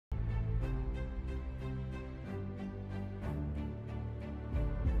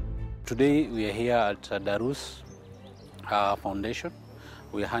Today we are here at Darus Foundation.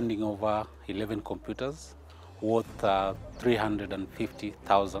 We are handing over 11 computers worth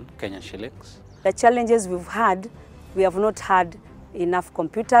 350,000 Kenyan shillings. The challenges we've had, we have not had enough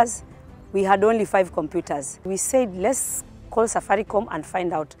computers. We had only 5 computers. We said, let's call Safaricom and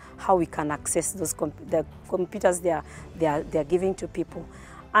find out how we can access those the computers they are giving to people.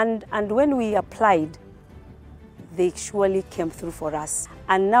 And when we applied, they surely came through for us.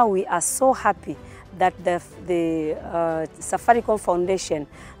 And now we are so happy that the Safaricom Foundation,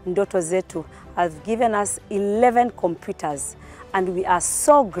 Ndoto Zetu, has given us 11 computers. And we are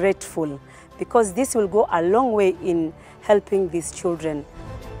so grateful because this will go a long way in helping these children.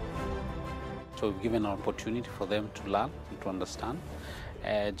 So we've given an opportunity for them to learn and to understand,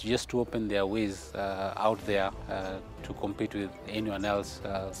 just to open their ways out there to compete with anyone else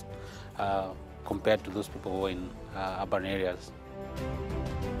compared to those people who are in urban areas.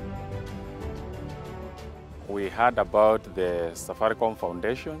 We heard about the Safaricom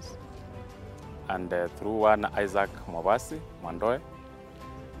Foundations and through one Isaac Mobasi, Mandoe,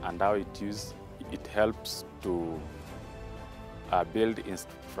 and how it helps to build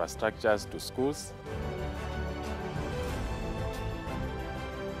infrastructures to schools.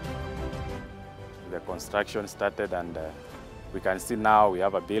 The construction started and we can see now we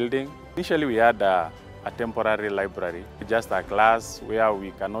have a building. Initially we had a temporary library, just a class where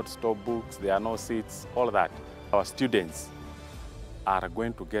we cannot store books, there are no seats, all that. Our students are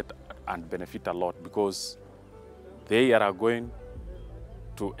going to get and benefit a lot because they are going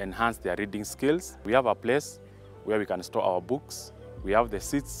to enhance their reading skills. We have a place where we can store our books. We have the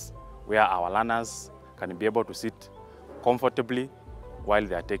seats where our learners can be able to sit comfortably while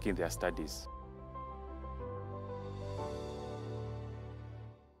they are taking their studies.